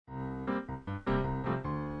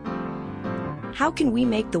How can we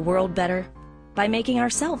make the world better? By making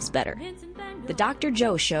ourselves better. The Dr.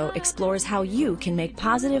 Joe Show explores how you can make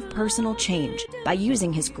positive personal change by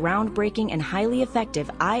using his groundbreaking and highly effective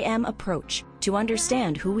I Am approach to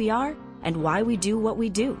understand who we are and why we do what we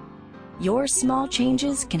do. Your small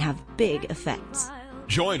changes can have big effects.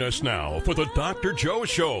 Join us now for the Dr. Joe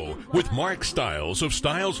Show with Mark Stiles of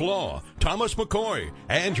Stiles Law, Thomas McCoy,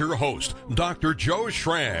 and your host, Dr. Joe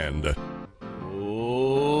Schrand.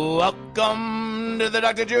 Welcome to the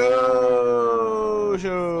Dr. Joe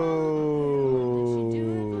Show.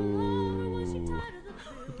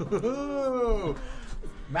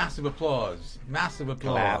 Massive applause. Massive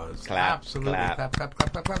applause. Clap, Absolutely. clap. Clap, clap,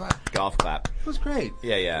 clap, clap, clap, clap. Golf clap. It was great.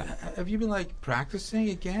 Yeah. Have you been practicing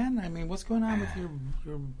again? I mean, what's going on with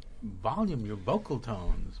your volume, your vocal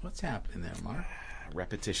tones? What's happening there, Mark?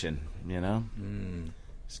 Repetition,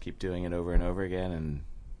 Just keep doing it over and over again, and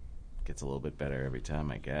it gets a little bit better every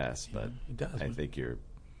time, I guess. But it does. I think you're,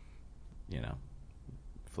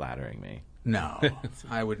 flattering me. No,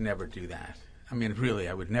 I would never do that. I mean, really,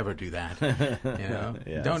 I would never do that.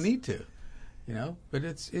 Yes. Don't need to. But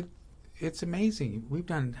it's amazing. We've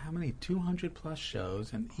done how many 200 plus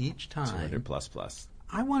shows, and each time 200 plus.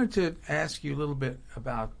 I wanted to ask you a little bit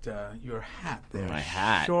about your hat there. My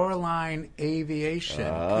hat. Shoreline Aviation.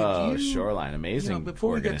 Oh, Shoreline, amazing.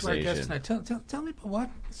 Before we get to our organization. guest tonight, tell me what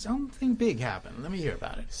something big happened. Let me hear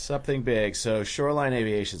about it. Something big. So Shoreline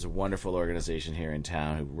Aviation is a wonderful organization here in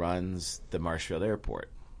town who runs the Marshfield Airport.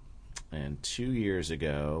 And 2 years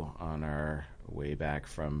ago, on our way back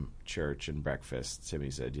from church and breakfast,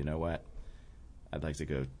 Timmy said, "You know what? I'd like to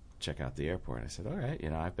go check out the airport." And I said, "All right.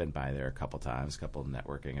 I've been by there a couple times, a couple of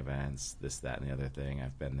networking events, this, that, and the other thing.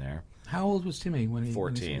 I've been there." How old was Timmy when he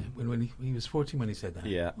 14. When he was 14 when he said that?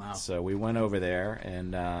 Yeah. Wow. So we went over there,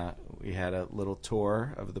 and we had a little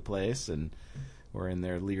tour of the place, and we're in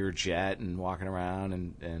their Lear jet and walking around,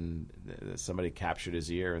 and somebody captured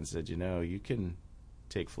his ear and said, "You can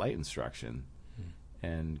take flight instruction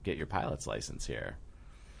and get your pilot's license here."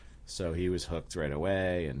 So he was hooked right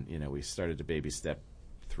away, and we started to baby step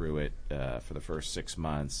through it for the first 6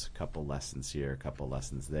 months. A couple lessons here, a couple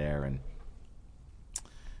lessons there, and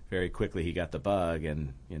very quickly he got the bug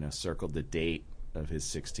and circled the date of his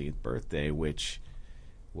 16th birthday, which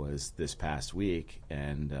was this past week.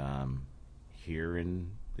 And here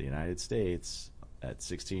in the United States, at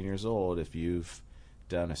 16 years old, if you've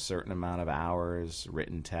done a certain amount of hours,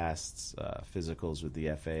 written tests, physicals with the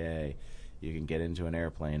FAA, you can get into an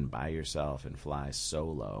airplane by yourself and fly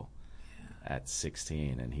solo at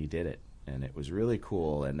 16, and he did it, and it was really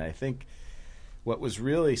cool. And I think what was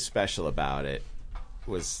really special about it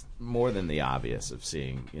was more than the obvious of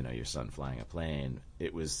seeing your son flying a plane.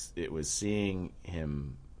 It was seeing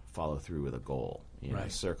him follow through with a goal,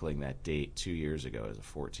 right. Circling that date 2 years ago as a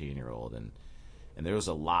 14-year-old, and there was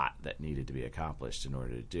a lot that needed to be accomplished in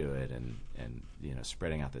order to do it, and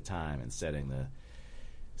spreading out the time and setting the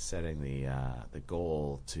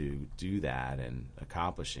goal to do that and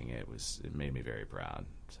accomplishing it made me very proud.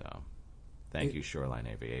 So thank you, Shoreline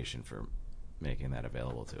Aviation, for making that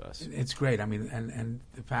available to us. It's great. I mean, and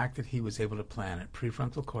the fact that he was able to plan it,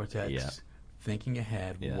 prefrontal cortex, thinking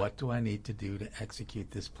ahead, what do I need to do to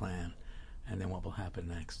execute this plan, and then what will happen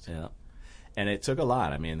next. Yeah, and it took a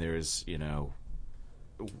lot. I mean, there's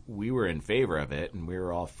we were in favor of it and we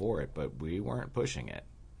were all for it, but we weren't pushing it.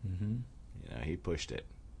 Mm-hmm. He pushed it.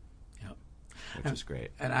 Yep. Which is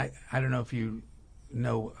great. And I don't know if you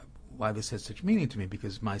know why this has such meaning to me,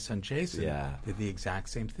 because my son Jason did the exact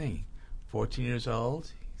same thing. 14 years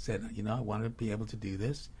old, he said, I want to be able to do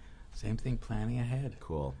this. Same thing, planning ahead.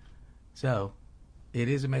 Cool. So it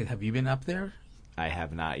is amazing. Have you been up there? I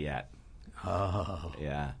have not yet. Oh.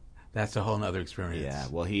 Yeah. That's a whole nother experience. Yeah.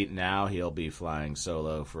 Well, he'll be flying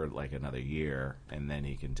solo for another year, and then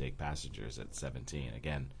he can take passengers at 17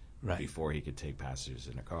 again. Right. Before he could take passengers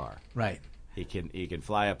in a car. Right. He can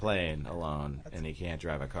fly a plane alone, and he can't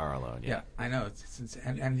drive a car alone yet. Yeah, I know.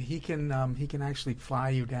 And he can actually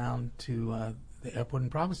fly you down to the airport in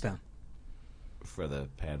Provincetown. For the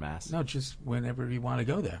Pan Mass? No, just whenever you want to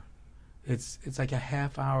go there. It's like a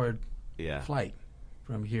half-hour flight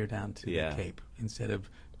from here down to the Cape instead of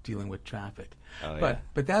dealing with traffic. Oh,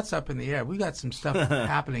 but that's up in the air. We got some stuff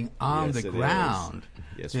happening on the ground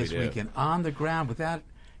this weekend. On the ground. With that,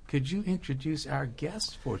 could you introduce our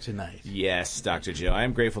guest for tonight? Yes, Dr. Joe.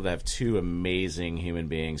 I'm grateful to have two amazing human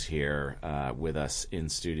beings here with us in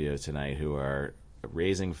studio tonight who are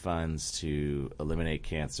raising funds to eliminate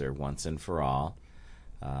cancer once and for all.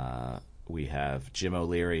 We have Jim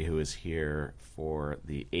O'Leary, who is here for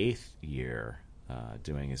the 8th year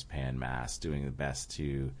doing his Pan Mass, doing the best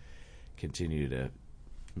to continue to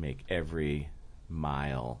make every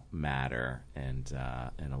mile matter and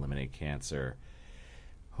eliminate cancer,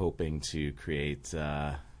 hoping to create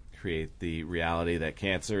the reality that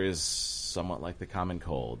cancer is somewhat like the common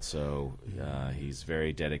cold. So he's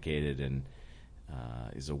very dedicated, and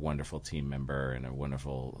he's a wonderful team member and a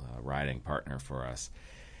wonderful riding partner for us.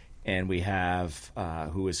 And we have,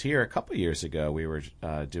 who was here a couple years ago, we were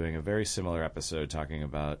doing a very similar episode talking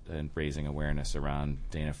about and raising awareness around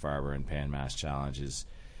Dana-Farber and Pan Mass Challenge, is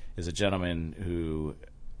a gentleman who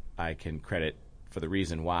I can credit for the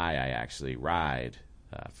reason why I actually ride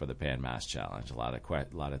for the Pan Mass Challenge. A lot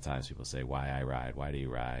of times people say, why I ride, why do you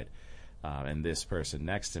ride? And this person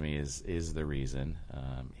next to me is the reason.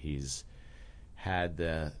 He's had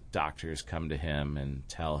the doctors come to him and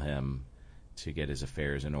tell him to get his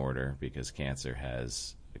affairs in order because cancer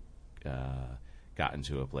has gotten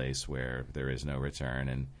to a place where there is no return.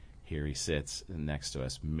 And here he sits next to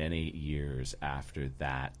us many years after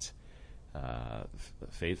that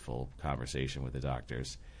fateful conversation with the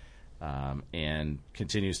doctors, and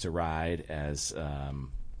continues to ride as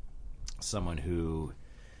someone who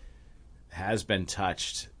has been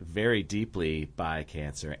touched very deeply by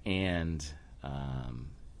cancer and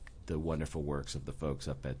the wonderful works of the folks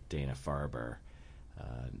up at Dana-Farber,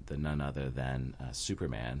 the none other than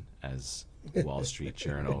Superman, as Wall Street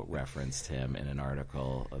Journal referenced him in an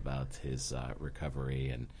article about his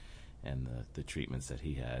recovery and the treatments that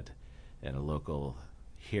he had, and a local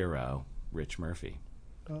hero, Rich Murphy.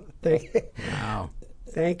 Wow.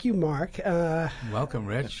 Thank you, Mark. Welcome,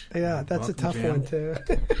 Rich. Yeah, that's Welcome, a tough Jim. one, too.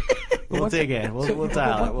 We'll dig in. We'll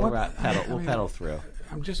dial it. We'll pedal through.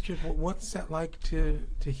 I'm just curious, what's that like to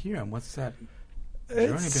hear him? What's that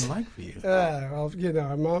journey been like for you? Well,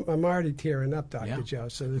 I'm already tearing up, Dr. Joe,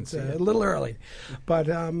 so it's a little early. But,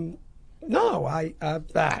 no, I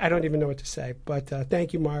don't even know what to say. But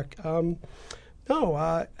thank you, Mark.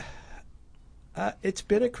 It's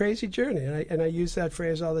been a crazy journey, and I use that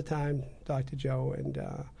phrase all the time, Dr. Joe. And,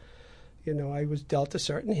 I was dealt a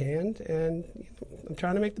certain hand, and I'm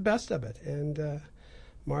trying to make the best of it. And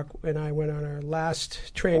Mark and I went on our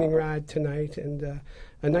last training ride tonight, and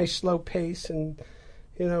a nice slow pace. And,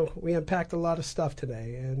 we unpacked a lot of stuff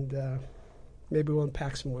today, and maybe we'll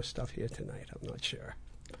unpack some more stuff here tonight. I'm not sure.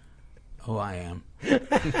 Oh, I am.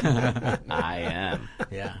 I am.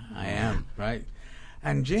 Yeah, I am, right.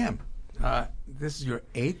 And Jim, this is your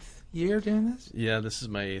 8th year doing this? Yeah, this is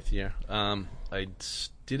my 8th year. I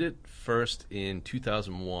did it first in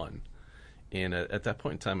 2001, and at that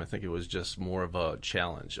point in time, I think it was just more of a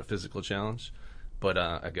challenge, a physical challenge. But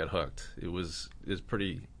I got hooked. It was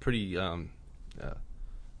pretty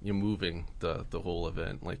moving, the whole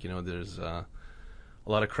event. Like, there's a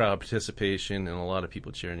lot of crowd participation and a lot of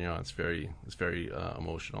people cheering you on. It's very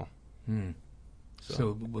emotional.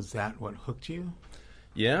 So was that what hooked you?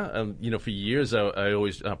 Yeah, for years I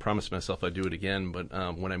always promised myself I'd do it again.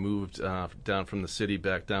 But when I moved down from the city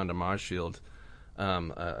back down to Marshfield,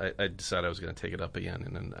 I decided I was going to take it up again.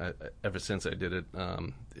 And then ever since I did it,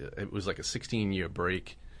 it was like a 16-year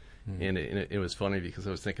break. And it was funny because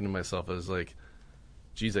I was thinking to myself, I was like,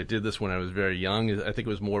 geez, I did this when I was very young. I think it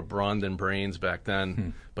was more brawn than brains back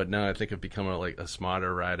then. But now I think I've become a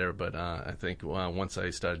smarter rider. But I think once I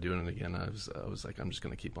started doing it again, I was like, I'm just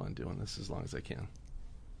going to keep on doing this as long as I can.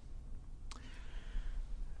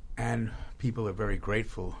 And people are very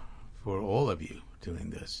grateful for all of you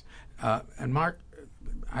doing this. And Mark,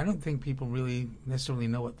 I don't think people really necessarily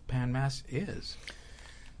know what the Pan Mass is.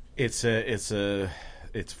 It's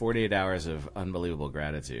 48 hours of unbelievable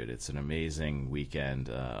gratitude. It's an amazing weekend,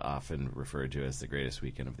 often referred to as the greatest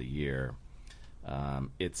weekend of the year.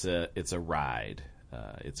 It's a ride.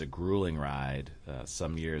 It's a grueling ride.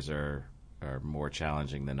 Some years are more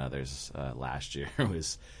challenging than others. Last year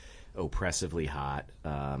was oppressively hot.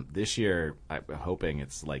 This year, I'm hoping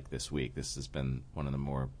it's like this week. This has been one of the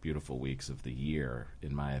more beautiful weeks of the year,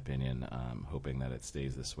 in my opinion. Hoping that it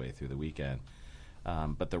stays this way through the weekend.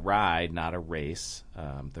 But the ride, not a race,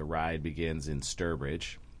 the ride begins in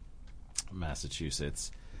Sturbridge,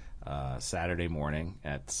 Massachusetts, Saturday morning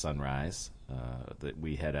at sunrise. That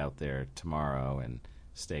we head out there tomorrow and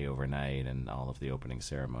stay overnight, and all of the opening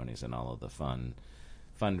ceremonies and all of the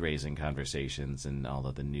fundraising conversations and all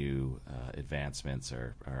of the new advancements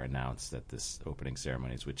are announced at this opening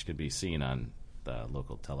ceremonies, which could be seen on the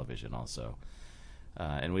local television also.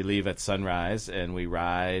 And we leave at sunrise, and we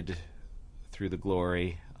ride through the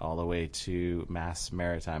glory all the way to Mass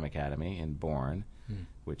Maritime Academy in Bourne,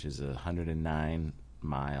 which is 109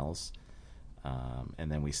 miles.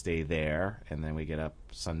 And then we stay there, and then we get up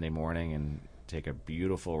Sunday morning and take a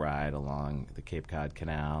beautiful ride along the Cape Cod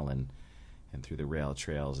Canal and and through the rail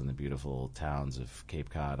trails and the beautiful towns of Cape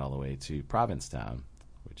Cod all the way to Provincetown,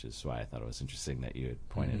 which is why I thought it was interesting that you had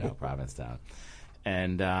pointed out Provincetown.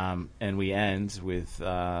 And we end with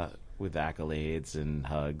accolades and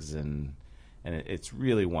hugs, and it's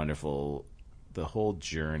really wonderful. The whole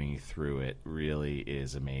journey through it really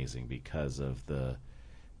is amazing because of the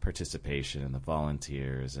participation and the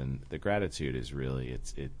volunteers, and the gratitude is really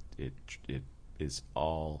it is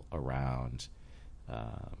all around.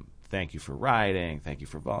 Thank you for riding. Thank you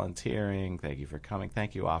for volunteering. Thank you for coming.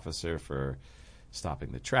 Thank you, officer, for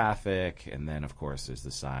stopping the traffic. And then, of course, there's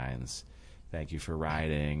the signs. Thank you for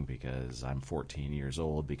riding because I'm 14 years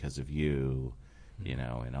old because of you, you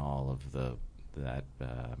know, and all of that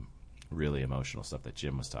really emotional stuff that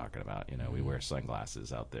Jim was talking about. You know, we wear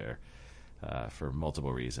sunglasses out there for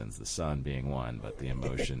multiple reasons, the sun being one, but the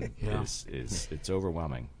emotion is it's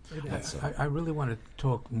overwhelming. I really want to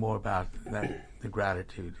talk more about the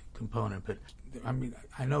gratitude component, but I mean,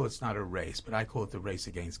 I know it's not a race, but I call it the race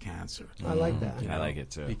against cancer. I like that. You know, I like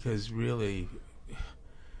it too. Because really,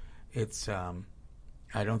 it's I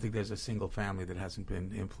don't think there's a single family that hasn't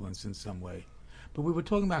been influenced in some way. But we were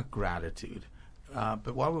talking about gratitude.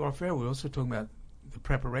 But while we were off air, we were also talking about the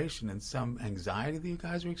preparation and some anxiety that you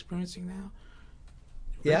guys are experiencing now.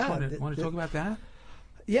 Yeah. Want to talk about that?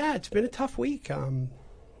 Yeah, it's been a tough week. And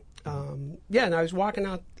I was walking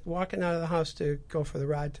out of the house to go for the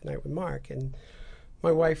ride tonight with Mark, and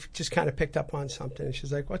my wife just kind of picked up on something, and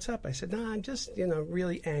she's like, "What's up?" I said, "No, I'm just,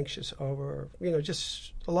 really anxious over,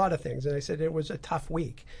 just a lot of things." And I said, "It was a tough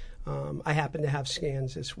week. I happened to have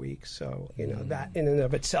scans this week, so, that in and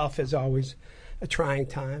of itself is always a trying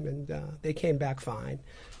time, and they came back fine.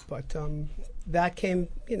 But that came,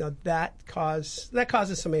 that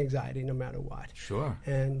causes some anxiety no matter what. Sure.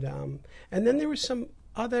 And then there were some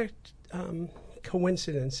other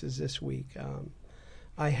coincidences this week.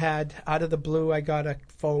 I had, out of the blue, I got a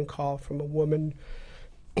phone call from a woman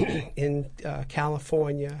in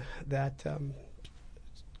California that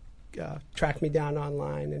tracked me down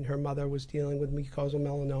online, and her mother was dealing with mucosal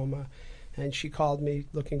melanoma, and she called me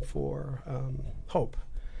looking for hope.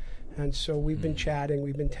 And so we've been chatting,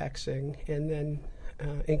 we've been texting, and then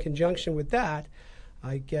in conjunction with that,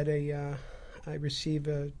 I receive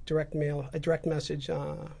a direct message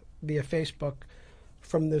via Facebook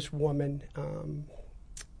from this woman.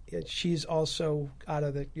 She's also out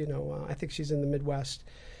of the, I think she's in the Midwest,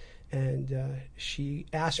 and she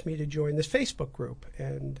asked me to join this Facebook group,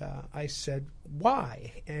 and I said,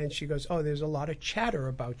 why? And she goes, "Oh, there's a lot of chatter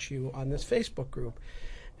about you on this Facebook group."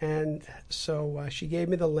 And so she gave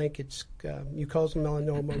me the link. It's Mucosal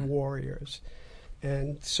Melanoma Warriors.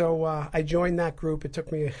 And so I joined that group. It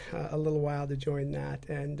took me a little while to join that.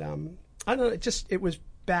 And I don't know, it was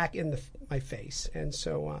back in my face. And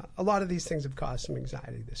so a lot of these things have caused some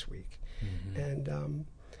anxiety this week. Mm-hmm. And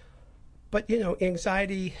but,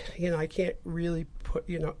 anxiety, I can't really put,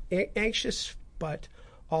 anxious, but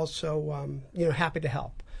also, happy to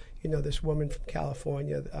help. This woman from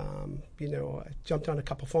California, I jumped on a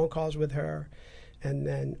couple phone calls with her, and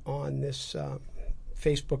then on this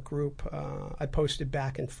Facebook group, I posted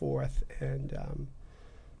back and forth and,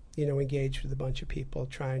 engaged with a bunch of people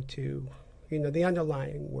trying to, the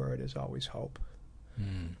underlying word is always hope.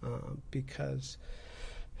 Because,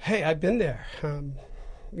 hey, I've been there.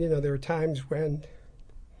 There are times when,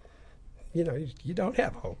 you don't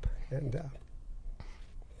have hope. And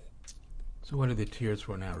so what are the tears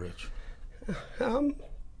for now, Rich?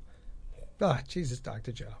 Oh, Jesus,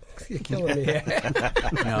 Dr. Joe. You're killing me here.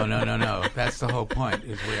 No. That's the whole point,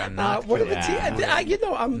 is we are not what are the tears?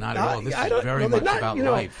 I'm not at all. This is very much about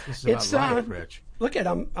life. This is about life, Rich. Look,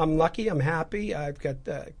 I'm lucky. I'm happy. I've got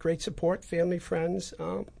great support, family, friends.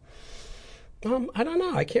 I don't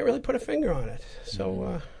know. I can't really put a finger on it.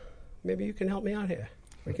 So maybe you can help me out here.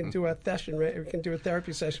 We can do a session. We can do a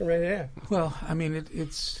therapy session right here. Well, I mean,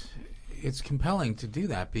 it's compelling to do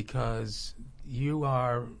that because you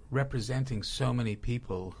are representing so many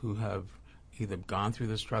people who have either gone through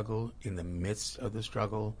the struggle, in the midst of the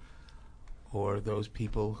struggle, or those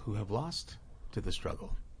people who have lost to the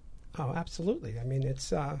struggle. Oh, absolutely. I mean,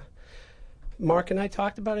 it's Mark and I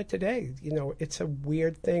talked about it today. It's a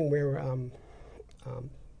weird thing where,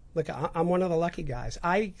 look, I'm one of the lucky guys.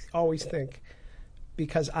 I always think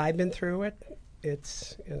because I've been through it,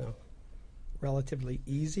 it's, relatively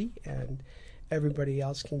easy, and everybody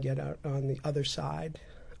else can get out on the other side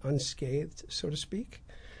unscathed, so to speak.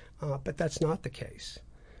 But that's not the case.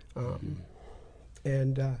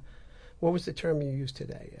 And what was the term you used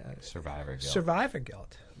today? Survivor guilt. Survivor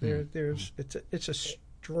guilt. It's a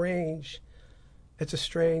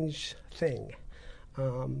strange thing.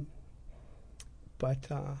 But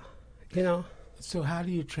you know. So how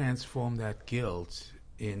do you transform that guilt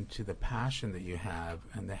into the passion that you have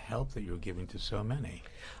and the help that you're giving to so many?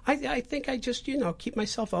 I think I just, keep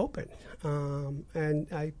myself open, and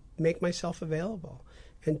I make myself available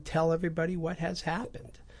and tell everybody what has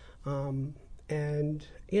happened. And,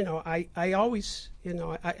 I always,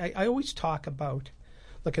 I always talk about,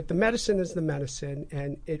 look, the medicine is the medicine,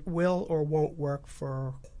 and it will or won't work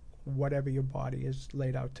for whatever your body is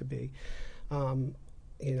laid out to be.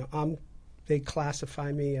 They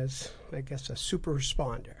classify me as, I guess, a super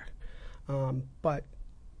responder. But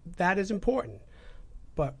that is important.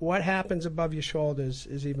 But what happens above your shoulders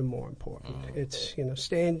is even more important. It's,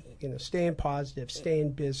 staying positive,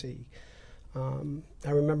 staying busy. I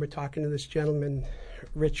remember talking to this gentleman,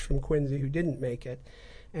 Rich from Quincy, who didn't make it.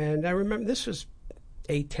 And I remember this was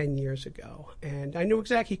 8-10 years ago. And I knew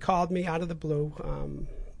exactly, he called me out of the blue,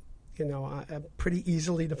 pretty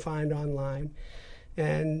easily to find online.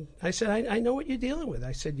 And I said, I know what you're dealing with.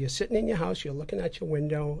 I said, you're sitting in your house, you're looking at your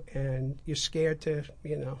window, and you're scared to,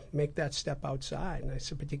 make that step outside. And I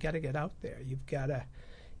said, but you got to get out there. You've got to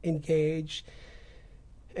engage,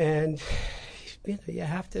 and you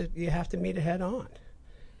have to meet it head on,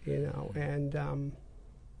 And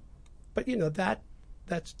but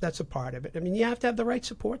that's a part of it. I mean, you have to have the right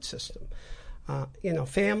support system.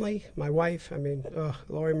 Family, my wife. I mean,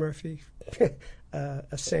 Lori Murphy,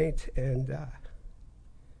 a saint, and.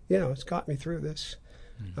 It's got me through this.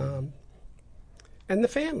 And the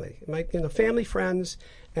family, my family, friends,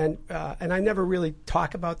 and I never really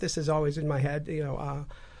talk about this. Is always in my head.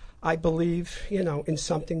 I believe in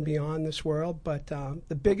something beyond this world, but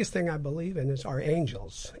the biggest thing I believe in is our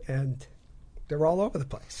angels, and they're all over the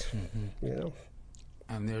place.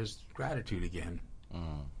 And there's gratitude again.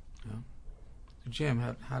 So Jim,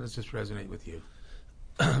 how does this resonate with you?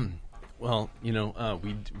 Well,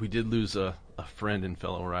 we did lose a friend and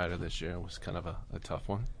fellow rider this year. It was kind of a tough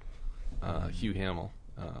one. Hugh Hamill,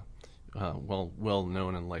 well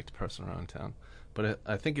known and liked person around town. But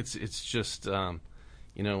I think it's just I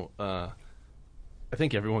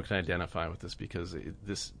think everyone can identify with this because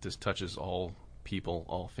this touches all people,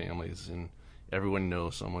 all families, and everyone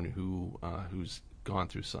knows someone who's gone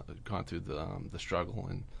through the struggle,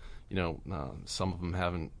 and some of them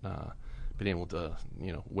haven't been able to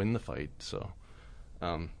win the fight. So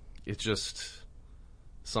it's just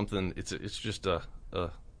something. It's just a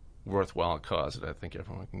worthwhile cause that I think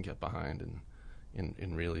everyone can get behind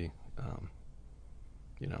and really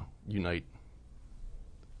unite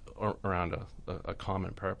around a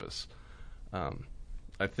common purpose.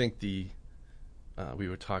 I think we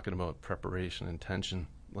were talking about preparation and tension.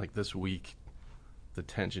 Like this week, the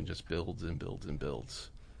tension just builds and builds and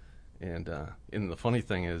builds. And the funny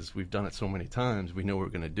thing is, we've done it so many times. We know we're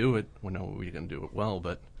going to do it. We know we're going to do it well.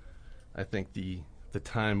 But I think the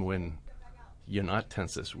time when you're not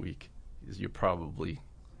tense this week is you're probably,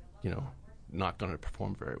 not going to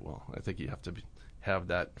perform very well. I think you have to have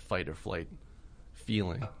that fight or flight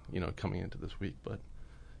feeling, coming into this week. But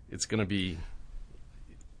it's going to be,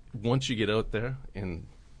 once you get out there and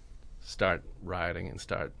start riding and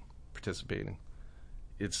start participating,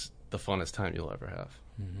 it's the funnest time you'll ever have.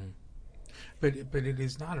 Mm-hmm. But it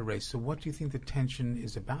is not a race. So what do you think the tension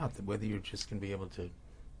is about? Whether you're just going to be able to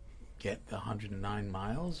get the 109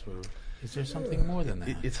 miles, or is there something more than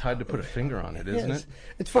that? It's hard to put a finger on it, isn't it?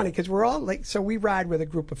 It's funny because we're all we ride with a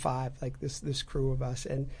group of 5, like this crew of us,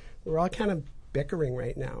 and we're all kind of bickering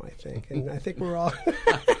right now, I think. And I think we're all...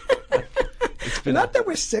 Not that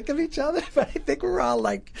we're sick of each other, but I think we're all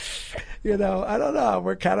I don't know,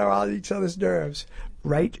 we're kind of on each other's nerves.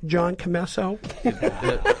 Right, John Comesso?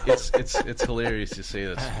 It's hilarious to say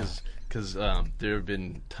this because there have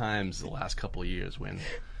been times the last couple of years when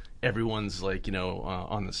everyone's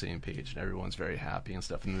on the same page and everyone's very happy and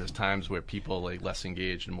stuff, and there's times where people are less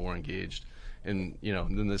engaged and more engaged, and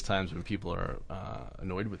then there's times when people are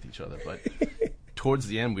annoyed with each other, but towards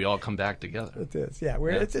the end we all come back together. It is, yeah.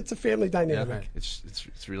 It's a family dynamic. Yeah,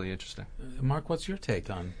 it's really interesting. Mark, what's your take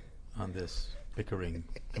on this bickering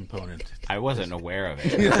component? I wasn't aware of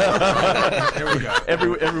it. There we go.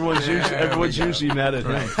 Everyone's usually mad at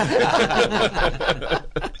him.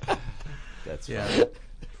 That's funny.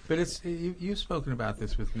 But it's you've spoken about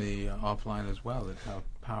this with me offline as well, that how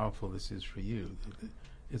powerful this is for you.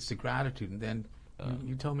 It's the gratitude, and then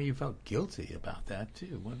you told me you felt guilty about that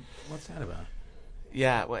too. What's that about?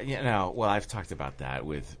 Yeah, well, I've talked about that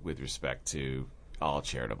with respect to all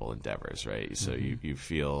charitable endeavors, right? So you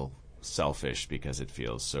feel selfish because it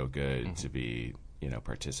feels so good to be,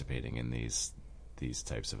 participating in these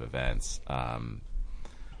types of events.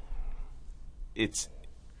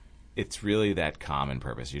 It's really that common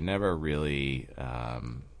purpose. You're never really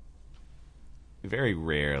very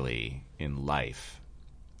rarely in life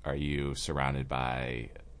are you surrounded by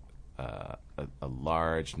a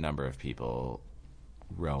large number of people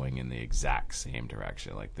rowing in the exact same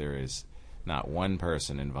direction. Like, there is not one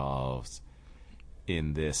person involved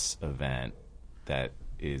in this event that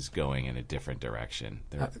is going in a different direction.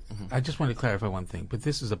 I just want to clarify one thing, but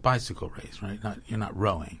this is a bicycle race, right? You're not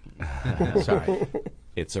rowing. Sorry.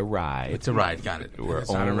 It's a ride. It's a ride, got it.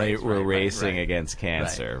 We're racing against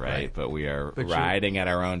cancer, right? But we are riding at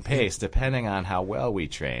our own pace, depending on how well we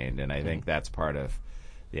trained. And I think that's part of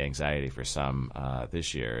the anxiety for some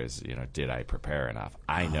this year is, did I prepare enough?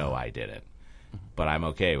 I know I didn't, but I'm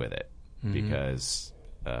okay with it because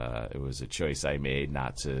it was a choice I made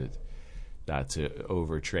not to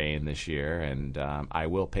overtrain this year, and I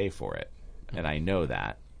will pay for it, and I know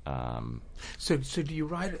that. So do you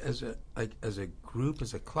ride as a group,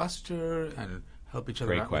 as a cluster, and help each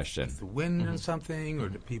other Great out question. with the wind and something, or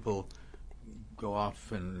do people go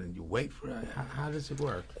off and you wait for it? How does it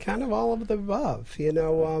work? Kind of all of the above,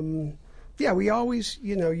 Yeah, we always,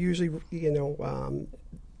 usually,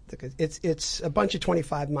 it's a bunch of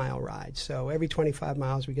 25-mile rides. So every 25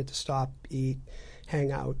 miles we get to stop, eat,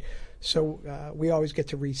 hang out. So we always get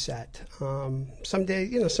to reset. Some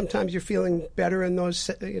days, sometimes you're feeling better in those,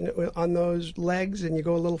 on those legs, and you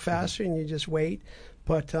go a little faster, and you just wait.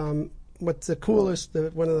 But what's the coolest,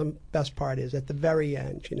 one of the best part is at the very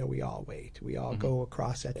end, we all wait. We all go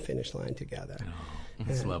across that finish line together. Oh,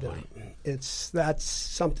 that's lovely. That's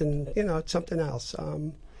something, it's something else.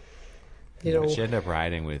 But you end up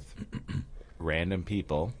riding with random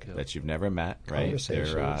people that you've never met, right?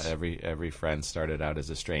 Every friend started out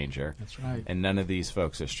as a stranger. That's right. And none of these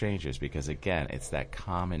folks are strangers because, again, it's that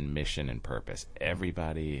common mission and purpose.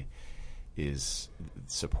 Everybody is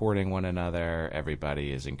supporting one another.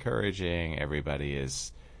 Everybody is encouraging. Everybody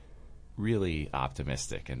is really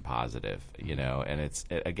optimistic and positive, And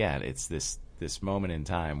it's this moment in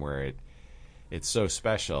time where it's so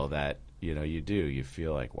special that you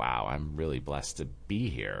feel like, wow, I'm really blessed to be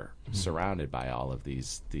here, surrounded by all of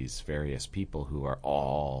these various people who are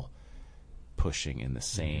all pushing in the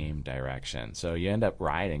same direction. So you end up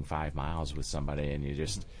riding 5 miles with somebody, and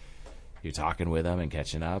you're talking with them and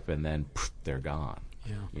catching up, and then they're gone.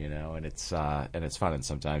 Yeah. And it's fun. And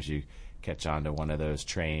sometimes you catch on to one of those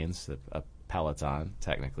trains, a Peloton,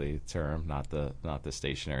 technically term, not the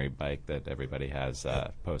stationary bike that everybody has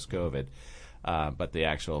post COVID. But the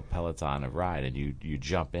actual Peloton of ride, and you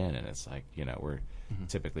jump in, and it's like, we're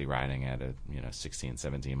typically riding at 16,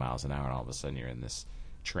 17 miles an hour, and all of a sudden you're in this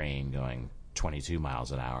train going 22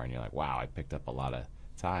 miles an hour, and you're like, wow, I picked up a lot of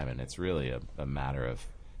time, and it's really a matter of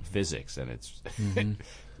physics, and it's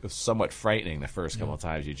it's somewhat frightening the first couple of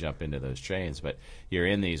times you jump into those trains, but you're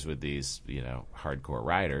in these with these, hardcore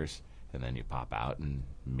riders, and then you pop out, and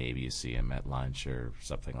maybe you see them at lunch or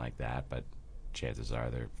something like that, but chances are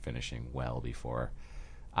they're finishing well before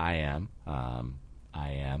I am.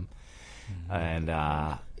 And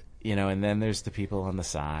and then there's the people on the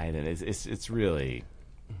side, and it's really.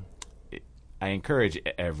 I encourage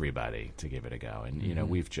everybody to give it a go, and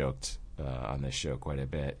we've joked on this show quite a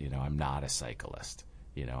bit. I'm not a cyclist.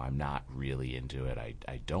 I'm not really into it.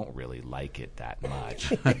 I don't really like it that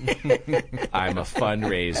much. I'm a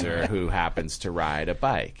fundraiser who happens to ride a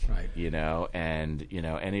bike, right. And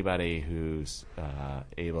anybody who's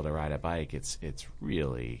able to ride a bike, it's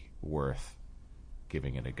really worth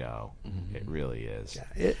giving it a go. It really is.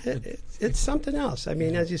 Yeah, it's something else. I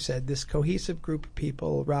mean, as you said, this cohesive group of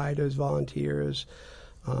people, riders, volunteers,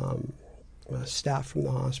 staff from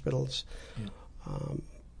the hospitals. Yeah.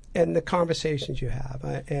 And the conversations you have,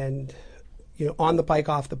 and on the bike,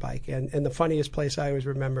 off the bike, and the funniest place I always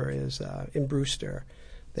remember is in Brewster.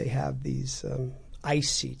 They have these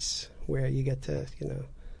ice seats where you get to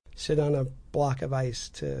sit on a block of ice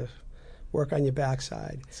to work on your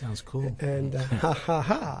backside. Sounds cool. And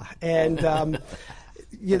and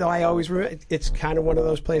I always remember it's kind of one of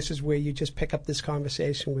those places where you just pick up this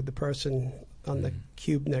conversation with the person on the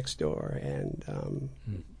cube next door, and.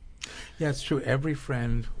 Yeah, it's true. Every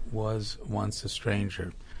friend was once a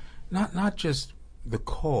stranger. Not just the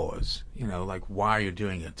cause, like why you're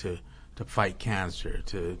doing it, to fight cancer,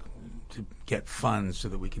 to get funds so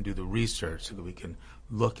that we can do the research, so that we can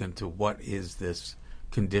look into what is this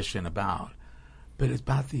condition about. But it's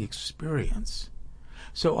about the experience.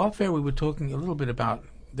 So off air we were talking a little bit about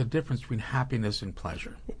the difference between happiness and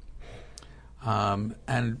pleasure.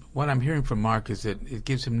 And what I'm hearing from Mark is that it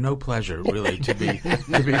gives him no pleasure, really, to be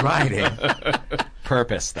riding.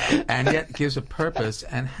 Purpose, though. And yet gives a purpose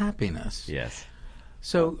and happiness. Yes.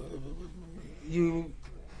 So, have you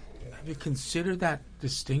considered that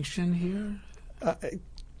distinction here?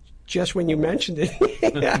 just when you mentioned it,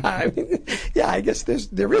 I guess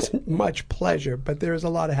there isn't much pleasure, but there is a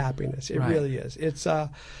lot of happiness. It really is. It's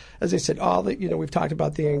as I said, we've talked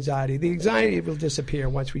about the anxiety. The anxiety will disappear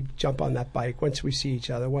once we jump on that bike, once we see each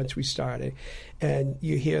other, once we start it, and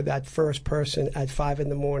you hear that first person at 5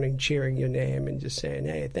 a.m. cheering your name and just saying,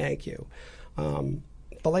 "Hey, thank you."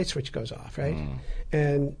 The light switch goes off, right?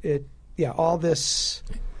 And all this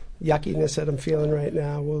yuckiness that I'm feeling right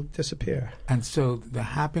now will disappear. And so the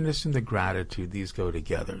happiness and the gratitude, these go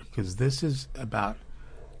together, because this is about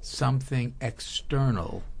something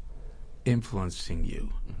external influencing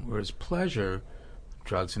you, whereas pleasure,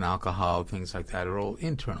 drugs and alcohol, things like that, are all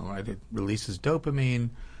internal, right? It releases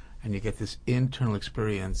dopamine, and you get this internal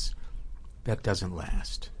experience that doesn't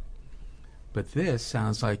last. But this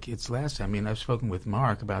sounds like it's lasting. I mean, I've spoken with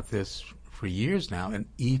Mark about this for years now, and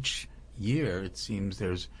each year it seems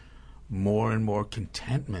there's more and more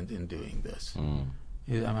contentment in doing this. Am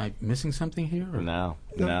I missing something here? Or? No.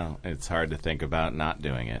 It's hard to think about not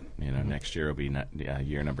doing it. Next year will be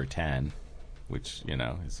year number 10, which,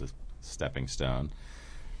 is a stepping stone.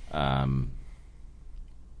 Well,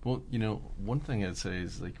 one thing I'd say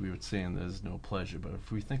is, like we were saying, there's no pleasure, but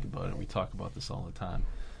if we think about it, we talk about this all the time.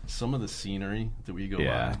 Some of the scenery that we go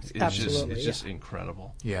by is just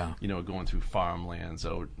incredible. Yeah. Going through farmlands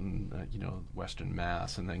out in, Western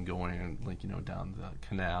Mass, and then going, down the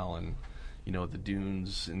canal and, the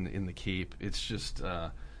dunes in the Cape. It's just,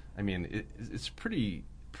 it's pretty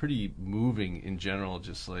moving in general.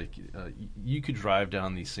 Just like you could drive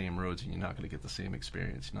down these same roads and you're not going to get the same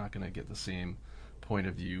experience. You're not going to get the same point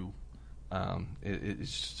of view.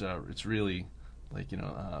 It's really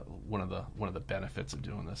one of the benefits of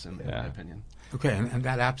doing this, in my opinion. Okay, and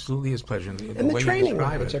that absolutely is pleasure. And the training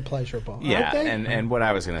rides are pleasurable. Yeah, aren't they? and what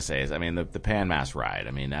I was going to say is, the Pan Mass ride.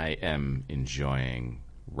 I am enjoying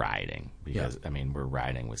riding because we're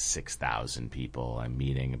riding with 6,000 people. I'm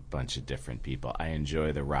meeting a bunch of different people. I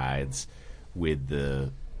enjoy the rides with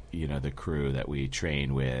the crew that we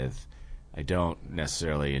train with. I don't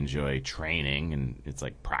necessarily enjoy training, and it's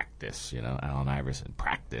like practice. Allen Iverson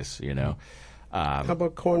practice. How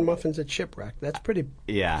about corn muffins at Shipwreck? That's pretty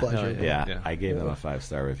pleasurable. Yeah. I gave them a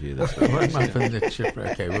 5-star review this week. Corn muffins at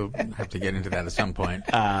Shipwreck. Okay, we'll have to get into that at some point.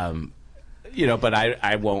 But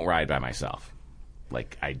I won't ride by myself.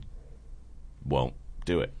 Like, I won't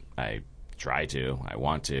do it. I try to, I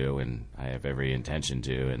want to, and I have every intention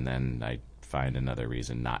to, and then I find another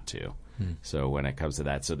reason not to. So when it comes to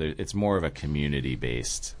that, it's more of a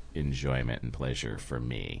community-based enjoyment and pleasure for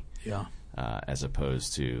me. Yeah. As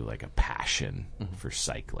opposed to like a passion for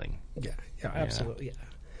cycling. Yeah, absolutely.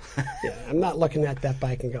 Yeah, I'm not looking at that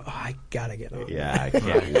bike and go, "Oh, I gotta get on." Yeah, I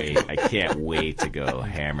can't wait. I can't wait to go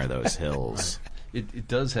hammer those hills. It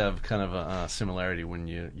does have kind of a similarity when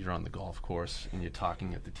you're on the golf course and you're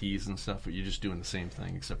talking at the tees and stuff, but you're just doing the same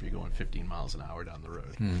thing except you're going 15 miles an hour down the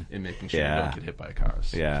road and making sure you don't get hit by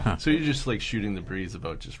cars. Yeah. So you're just like shooting the breeze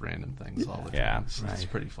about just random things all the time. Yeah. It's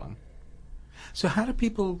pretty fun. So how do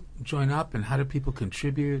people join up, and how do people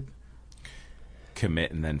contribute?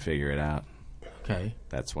 Commit and then figure it out. Okay.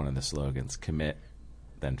 That's one of the slogans. Commit,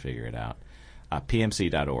 then figure it out.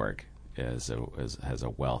 PMC.org has a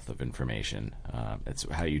wealth of information. It's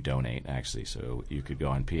how you donate, actually. So you could go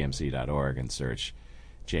on PMC.org and search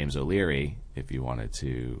James O'Leary if you wanted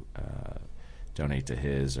to donate to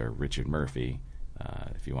his, or Richard Murphy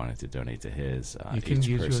if you wanted to donate to his. You can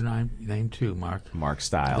use your name too, Mark. Mark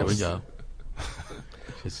Stiles. There we go.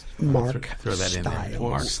 Just Mark throw that in there.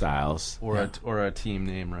 Mark Stiles. Or a team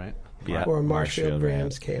name, right? Yeah, or Marshfield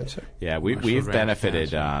Rams Cancer. Yeah, we've benefited.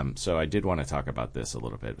 So I did want to talk about this a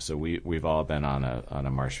little bit. So we've all been on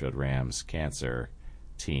a Marshfield Rams Cancer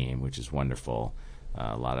team, which is wonderful.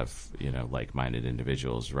 A lot of like-minded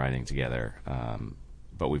individuals riding together.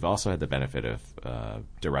 But we've also had the benefit of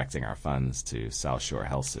directing our funds to South Shore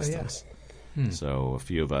Health Systems. So a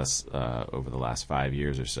few of us over the last 5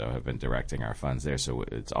 years or so have been directing our funds there. So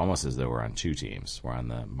it's almost as though we're on two teams. We're on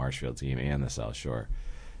the Marshfield team and the South Shore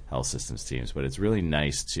Health Systems teams. But it's really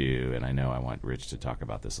nice to, and I know I want Rich to talk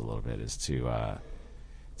about this a little bit, is to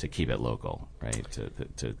keep it local, right?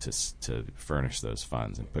 To furnish those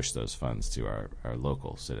funds and push those funds to our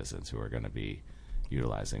local citizens who are going to be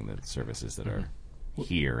utilizing the services that are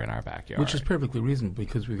here in our backyard. Which is perfectly reasonable,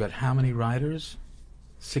 because we've got how many riders?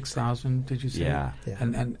 6,000, did you say? Yeah.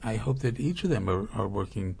 And I hope that each of them are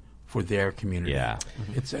working for their community. Yeah.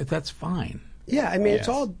 That's fine. Yeah, it's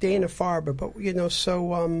all Dana-Farber, but,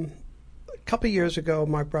 so a couple of years ago,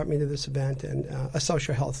 Mark brought me to this event, and a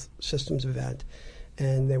social health systems event,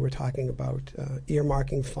 and they were talking about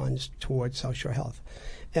earmarking funds towards South Shore Health.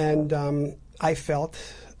 And I felt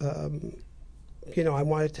I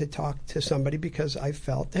wanted to talk to somebody because I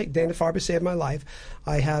felt, hey, Dana-Farber saved my life.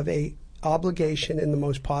 I have a obligation in the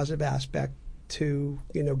most positive aspect to,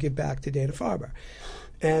 give back to Dana-Farber.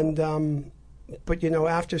 And, but,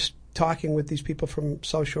 after talking with these people from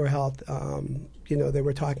South Shore Health, they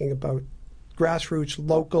were talking about grassroots,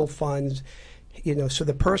 local funds, so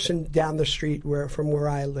the person down the street from where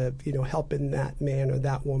I live, helping that man or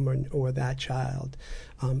that woman or that child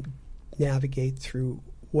navigate through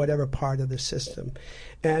whatever part of the system.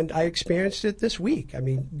 And I experienced it this week. I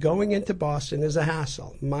mean, going into Boston is a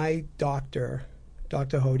hassle. My doctor,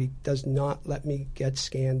 Dr. Hody, does not let me get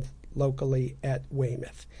scanned locally at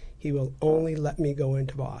Weymouth. He will only let me go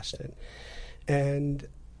into Boston. And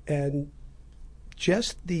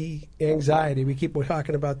just the anxiety, we're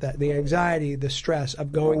talking about that, the anxiety, the stress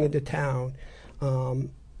of going into town,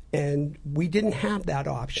 and we didn't have that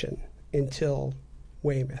option until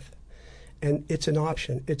Weymouth. And it's an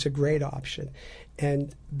option. It's a great option.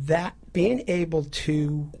 And that being able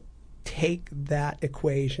to take that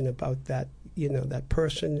equation about that, that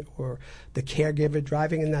person or the caregiver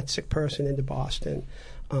driving in that sick person into Boston,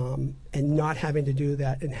 and not having to do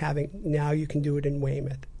that and now you can do it in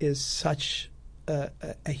Weymouth is such a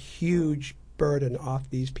huge burden off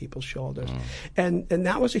these people's shoulders. And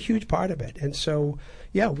that was a huge part of it. And so,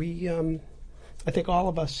 yeah, we... I think all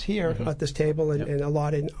of us here at this table and a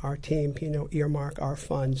lot in our team, earmark our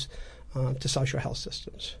funds to South Shore Health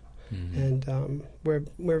Systems. And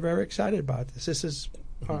we're very excited about this. This is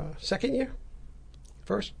our second year?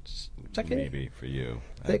 Second year? Maybe for you.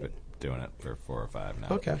 I've been doing it for 4 or 5 now.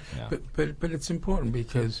 Okay. Yeah. But it's important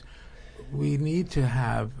because we need to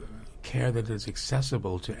have care that is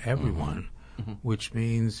accessible to everyone, which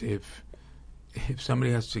means if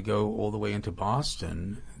somebody has to go all the way into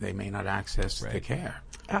Boston, they may not access the care.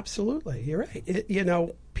 Absolutely. You're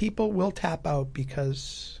right. People will tap out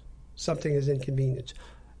because something is inconvenience,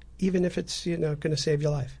 even if it's, going to save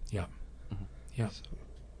your life. Yeah. Yeah.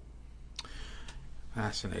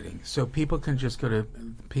 Fascinating. So people can just go to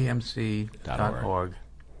pmc.org.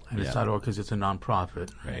 And it's .org because it's a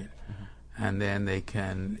nonprofit, right? And then they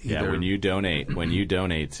can either... when you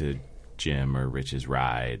donate to Jim or Rich's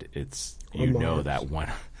ride, it's... that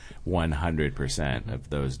 100% of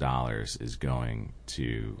those dollars is going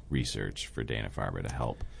to research for Dana-Farber to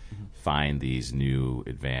help find these new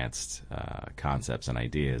advanced concepts and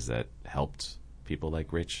ideas that helped people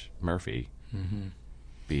like Rich Murphy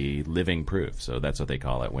be living proof. So that's what they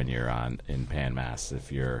call it when you're in PanMass.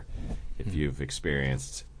 If you've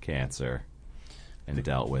experienced cancer and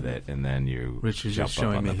dealt with it, and then you Rich is just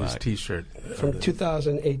showing me his T-shirt from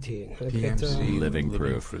 2018. PMC Living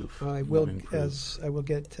Proof. I will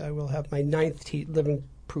have my 9th Living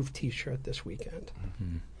Proof T-shirt this weekend.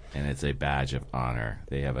 And it's a badge of honor.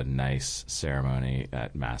 They have a nice ceremony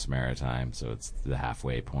at Mass Maritime, so it's the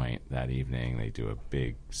halfway point that evening. They do a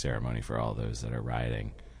big ceremony for all those that are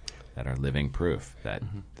riding, that are living proof that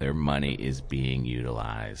their money is being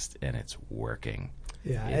utilized and it's working.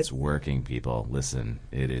 Yeah, it's working, people. Listen,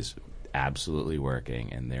 it is absolutely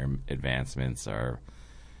working, and their advancements are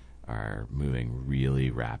moving really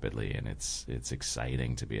rapidly, and it's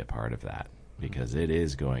exciting to be a part of that because it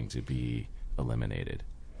is going to be eliminated.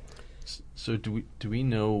 So do we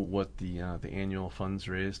know what the annual funds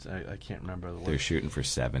raised? I can't remember. They're shooting for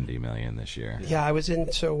 $70 million this year. Yeah, I was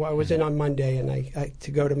in. So I was in on Monday, and I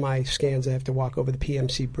to go to my scans, I have to walk over the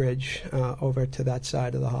PMC bridge over to that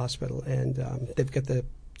side of the hospital, and they've got the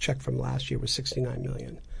check from last year was $69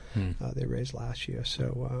 million. They raised last year,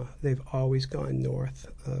 so they've always gone north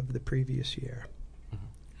of the previous year.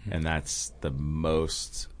 And that's the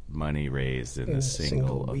most money raised in a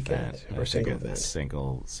single event.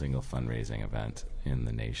 Single fundraising event in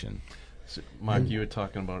the nation. So, Mark, you were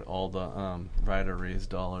talking about all the rider raised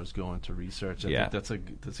dollars going to research. I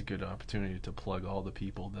think that's a good opportunity to plug all the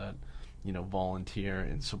people that volunteer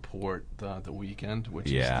and support the weekend.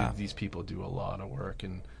 Which is, these people do a lot of work,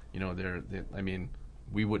 and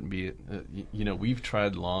we wouldn't be. We've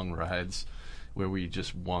tried long rides where we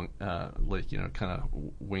just kind of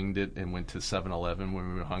winged it and went to 7-Eleven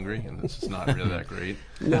when we were hungry, and it's just not really that great.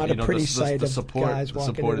 Not a pretty sight of guys walking in there. The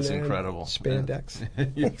support is incredible. Spandex.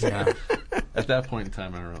 Yeah. At that point in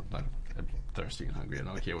time, I'm thirsty and hungry. I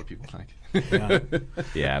don't care what people think. But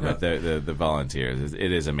the volunteers,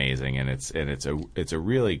 it is amazing, and it's a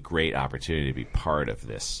really great opportunity to be part of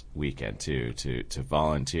this weekend too. To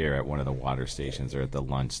volunteer at one of the water stations or at the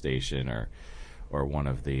lunch station or one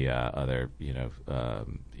of the other,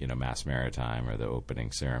 Mass Maritime or the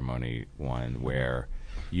opening ceremony one where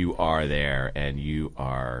you are there and you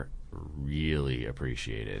are really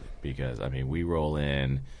appreciated because, we roll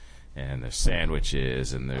in, and there's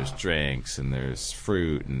sandwiches, and there's drinks, and there's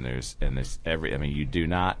fruit, and there's every. I mean, you do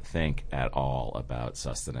not think at all about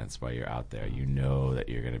sustenance while you're out there. You know that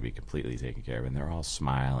you're going to be completely taken care of, and they're all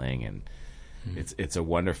smiling, and it's a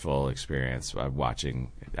wonderful experience.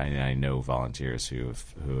 Watching, I know volunteers who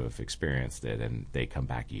have experienced it, and they come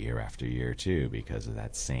back year after year too because of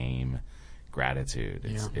that same gratitude.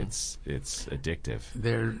 It's addictive.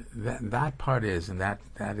 That part is, and that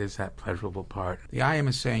is that pleasurable part. The IM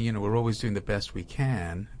is saying, we're always doing the best we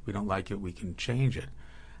can. If we don't like it, we can change it.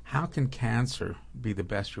 How can cancer be the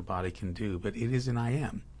best your body can do? But it is an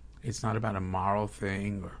IM. It's not about a moral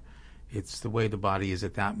thing, or it's the way the body is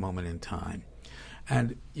at that moment in time.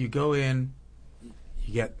 And you go in,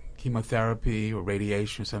 you get chemotherapy or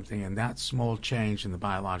radiation or something, and that small change in the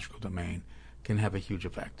biological domain can have a huge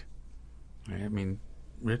effect. Right? I mean,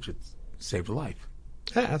 Rich, it saved a life.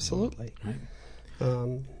 Yeah, absolutely.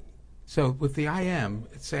 Right? So with the IM,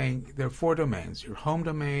 it's saying there are 4 domains: your home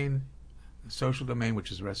domain, the social domain,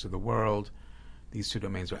 which is the rest of the world. These 2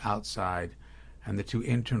 domains are outside. And the 2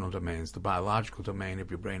 internal domains, the biological domain of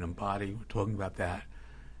your brain and body, we're talking about that,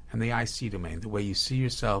 and the IC domain, the way you see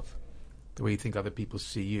yourself, the way you think other people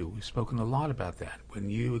see you. We've spoken a lot about that. When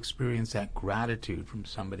you experience that gratitude from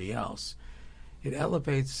somebody else, it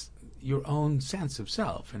elevates your own sense of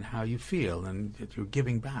self and how you feel, and that you're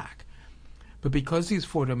giving back. But because these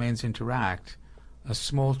 4 domains interact, a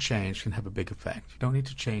small change can have a big effect. You don't need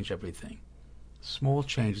to change everything. Small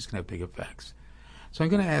changes can have big effects. So I'm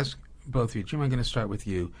going to ask both of you. Jim, I'm going to start with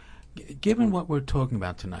you. Given what we're talking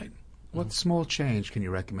about tonight, what small change can you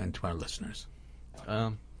recommend to our listeners?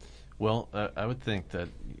 Well, I would think that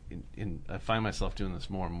I find myself doing this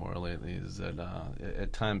more and more lately, is that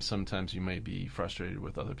at times, sometimes you may be frustrated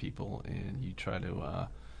with other people, and you try to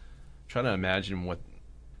imagine what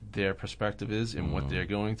their perspective is and what they're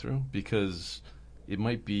going through, because it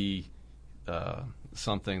might be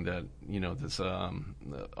something that, that's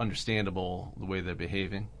understandable, the way they're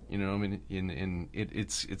behaving. I mean,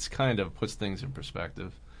 it's kind of puts things in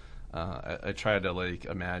perspective. I try to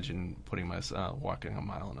imagine putting myself walking a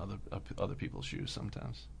mile in other people's shoes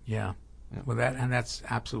sometimes. Yeah. Well, that's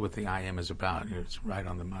absolutely what the IM is about. It's right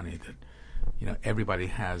on the money that everybody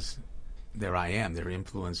has their IM. They're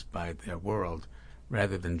influenced by their world,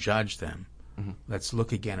 rather than judge them. Mm-hmm. Let's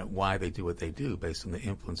look again at why they do what they do based on the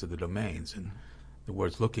influence of the domains. And the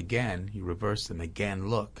words "look again," you reverse them. Again,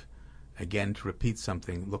 look. Again, to repeat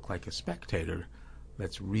something, look like a spectator.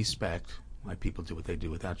 Let's respect why people do what they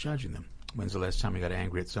do without judging them. When's the last time you got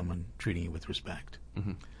angry at someone treating you with respect?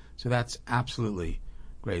 Mm-hmm. So that's absolutely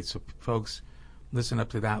great. So folks, listen up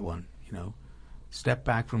to that one. Step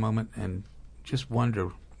back for a moment and just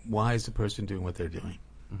wonder, why is the person doing what they're doing,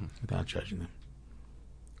 without judging them.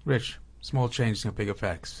 Rich, small changes have big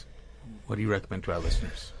effects. What do you recommend to our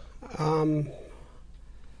listeners?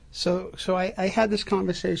 So I had this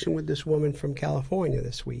conversation with this woman from California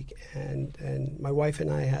this week, and my wife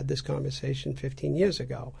and I had this conversation 15 years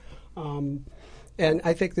ago. And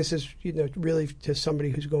I think this is, really to somebody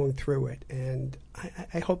who's going through it. And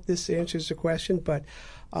I hope this answers the question. But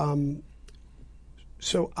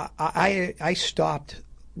so I stopped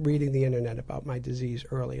reading the internet about my disease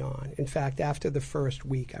early on. In fact, after the first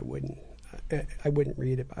week, I wouldn't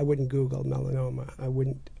read it. I wouldn't Google melanoma.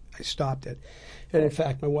 I stopped it. And in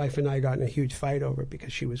fact, my wife and I got in a huge fight over it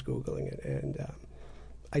because she was Googling it. And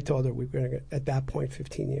I told her we were going to, at that point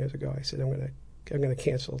 15 years ago, I said, I'm going to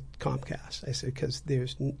cancel Comcast. I said, because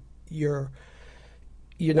you're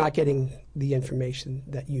not getting the information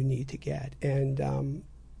that you need to get. And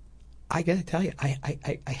I got to tell you,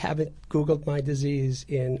 I haven't Googled my disease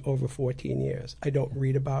in over 14 years. I don't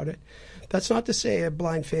read about it. That's not to say I have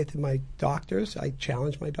blind faith in my doctors. I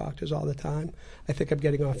challenge my doctors all the time. I think I'm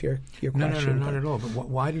getting off your question. No, not at all. But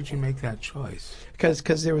why did you make that choice?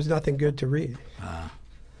 Because there was nothing good to read.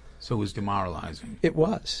 So it was demoralizing. It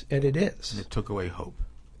was, and it is. And it took away hope.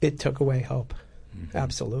 It took away hope. Mm-hmm.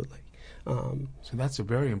 Absolutely. So that's a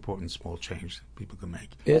very important small change that people can make.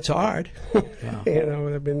 It's hard. Yeah.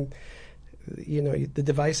 The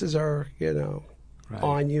devices are, right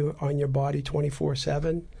on you, on your body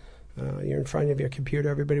 24/7. You're in front of your computer.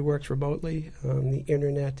 Everybody works remotely. The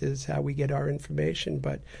internet is how we get our information.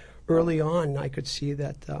 But early on, I could see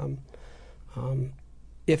that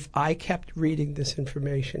if I kept reading this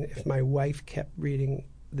information, if my wife kept reading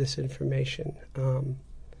this information,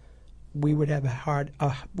 we would have had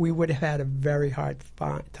a very hard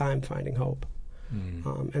time finding hope.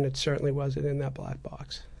 And it certainly wasn't in that black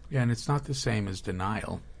box. Yeah, and it's not the same as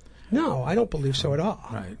denial. No, I don't believe so at all.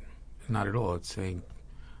 Right. Not at all. It's saying,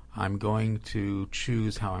 I'm going to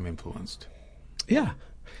choose how I'm influenced. Yeah.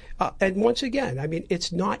 And once again, I mean,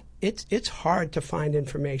 it's hard to find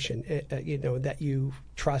information, that you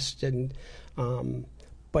trust. And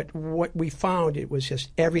but what we found, it was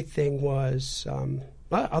just everything was.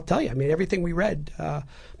 I'll tell you, I mean, everything we read.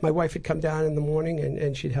 My wife would come down in the morning,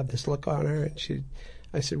 and she'd have this look on her, and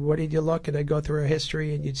I said, "What did you look?" And I'd go through her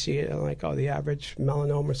history, and you'd see it like, "Oh, the average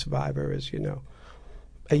melanoma survivor is,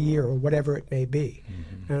 a year or whatever it may be."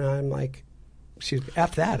 Mm-hmm. And I'm like,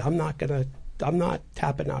 "F that! I'm not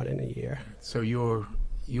tapping out in a year." So your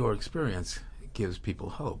experience gives people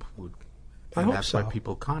hope. I hope that's so. Why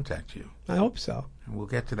people contact you. I hope so. And we'll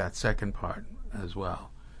get to that second part as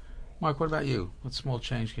well. Mark, what about you? What small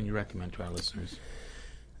change can you recommend to our listeners?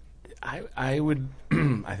 I would.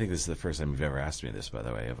 I think this is the first time you've ever asked me this, by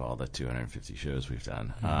the way, of all the 250 shows we've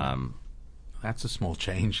done. That's a small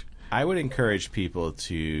change. I would encourage people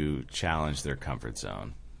to challenge their comfort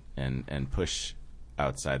zone and push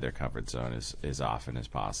outside their comfort zone as often as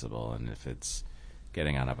possible. And if it's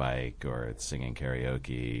getting on a bike or it's singing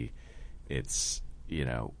karaoke, it's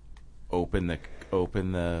open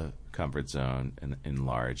the comfort zone and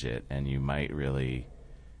enlarge it, and you might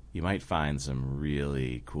find some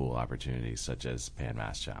really cool opportunities, such as Pan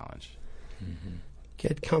Mass Challenge. Mm-hmm.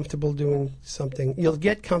 Get comfortable doing something. You'll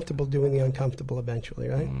get comfortable doing the uncomfortable eventually,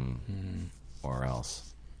 right? Mm-hmm. Or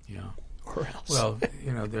else. Yeah. Or else. Well,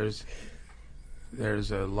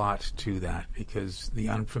 there's a lot to that, because the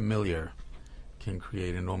unfamiliar can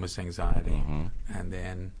create enormous anxiety, mm-hmm. and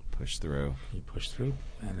then you push through,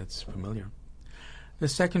 and it's familiar. The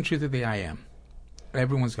second truth of the I am.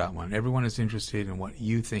 Everyone's got one. Everyone is interested in what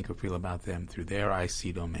you think or feel about them through their I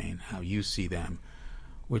see domain, how you see them,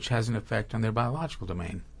 which has an effect on their biological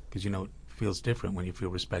domain, because it feels different when you feel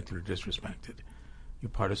respected or disrespected. You're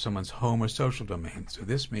part of someone's home or social domain. So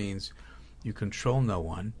this means you control no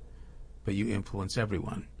one, but you influence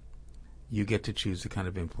everyone. You get to choose the kind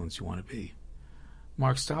of influence you want to be.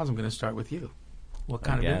 Mark Stiles, I'm going to start with you. What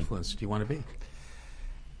kind of influence do you want to be?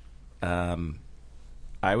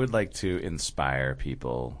 I would like to inspire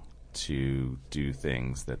people to do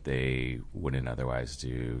things that they wouldn't otherwise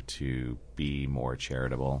do, to be more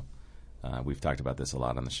charitable. We've talked about this a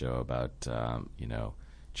lot on the show about,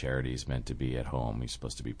 charity's meant to be at home. We're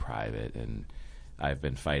supposed to be private. And I've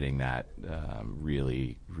been fighting that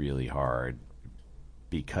really, really hard,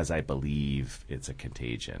 because I believe it's a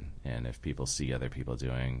contagion. And if people see other people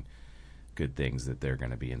doing good things, that they're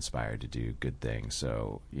going to be inspired to do good things.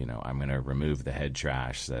 So, I'm going to remove the head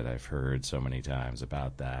trash that I've heard so many times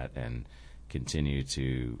about that, and continue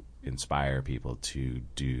to inspire people to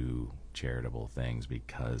do charitable things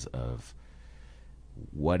because of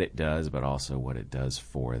what it does, but also what it does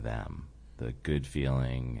for them. The good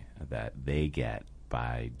feeling that they get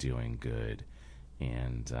by doing good,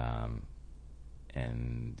 and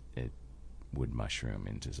it would mushroom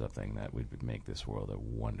into something that would make this world a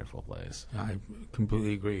wonderful place. I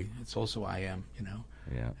completely agree. It's also I am,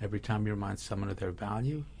 Yeah. Every time you remind someone of their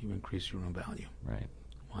value, you increase your own value. Right.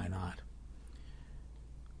 Why not?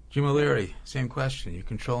 Jim O'Leary, same question. You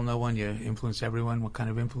control no one, you influence everyone. What kind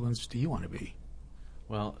of influence do you want to be?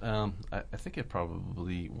 Well, I think I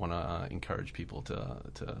probably want to encourage people to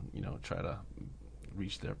try to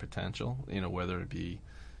reach their potential, whether it be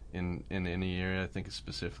in any area. I think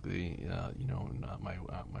specifically, in my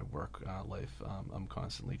work life, I'm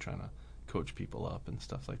constantly trying to coach people up and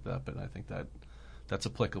stuff like that. But I think that's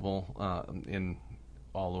applicable in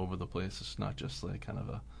all over the place. It's not just like kind of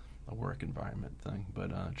a work environment thing,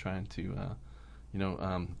 but trying to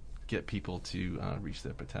get people to reach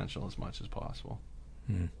their potential as much as possible.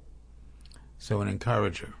 Hmm. So an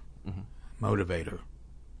encourager, motivator.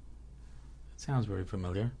 That sounds very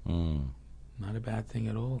familiar. Not a bad thing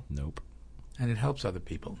at all. Nope. And it helps other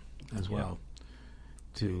people as well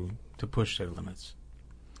to push their limits.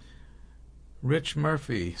 Rich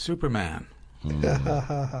Murphy, Superman.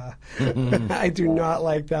 I do not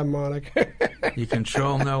like that moniker. You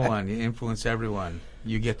control no one. You influence everyone.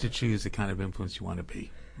 You get to choose the kind of influence you want to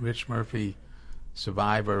be. Rich Murphy,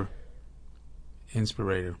 survivor,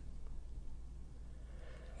 inspirator.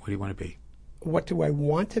 What do you want to be? What do I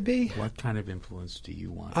want to be? What kind of influence do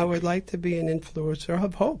you want? I would like to be an influencer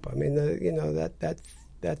of hope. I mean,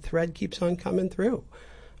 that thread keeps on coming through,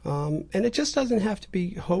 and it just doesn't have to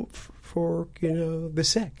be hope for the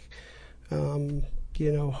sick.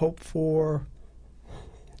 Hope for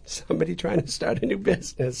somebody trying to start a new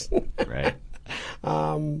business. Right.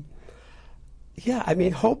 Yeah, I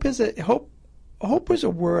mean, hope was a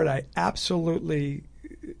word I absolutely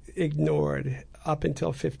ignored up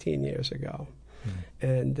until 15 years ago.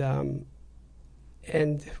 And I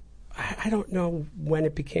don't know when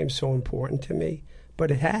it became so important to me, but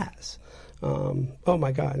it has. Oh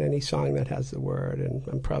my God, any song that has the word, and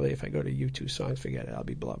I'm probably, if I go to U2 songs, forget it, I'll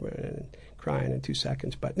be blubbering and crying in 2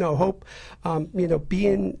 seconds. But no, hope,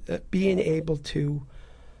 being able to,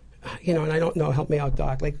 and I don't know, help me out,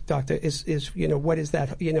 Doc, like, Doctor, is what is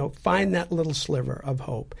that, find that little sliver of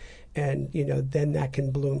hope, and, then that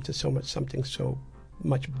can bloom to something so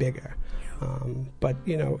much bigger. But,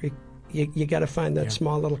 you got to find that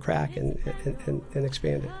small little crack and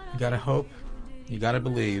expand it. You got to hope. You got to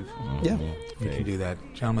believe. Yeah. You can do that.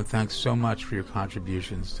 Gentlemen, thanks so much for your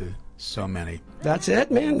contributions to so many. That's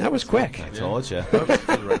it, man. That was quick. I told you.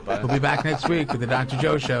 We'll be back next week with the Dr.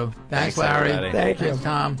 Joe Show. Thanks, Larry. Everybody. Thank you. Thanks,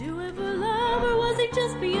 Tom. Do it for love, or was he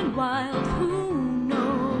just being wild? Who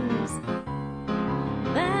knows?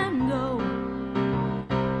 Van Gogh.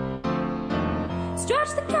 Stretch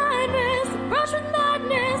the kindness, brush with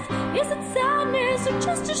madness. Is it sadness or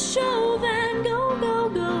just a show? Van Gogh, go,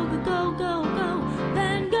 go, go, go, go, go.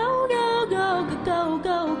 Van Gogh, go, go, go, go,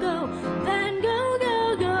 go, go. Van Gogh,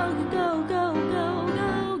 go, go, go, go, go,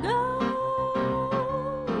 go, go.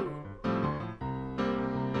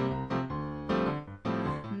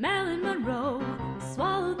 Marilyn Monroe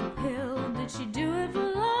swallowed the pill. Did she do it for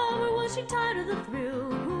love, or was she tired?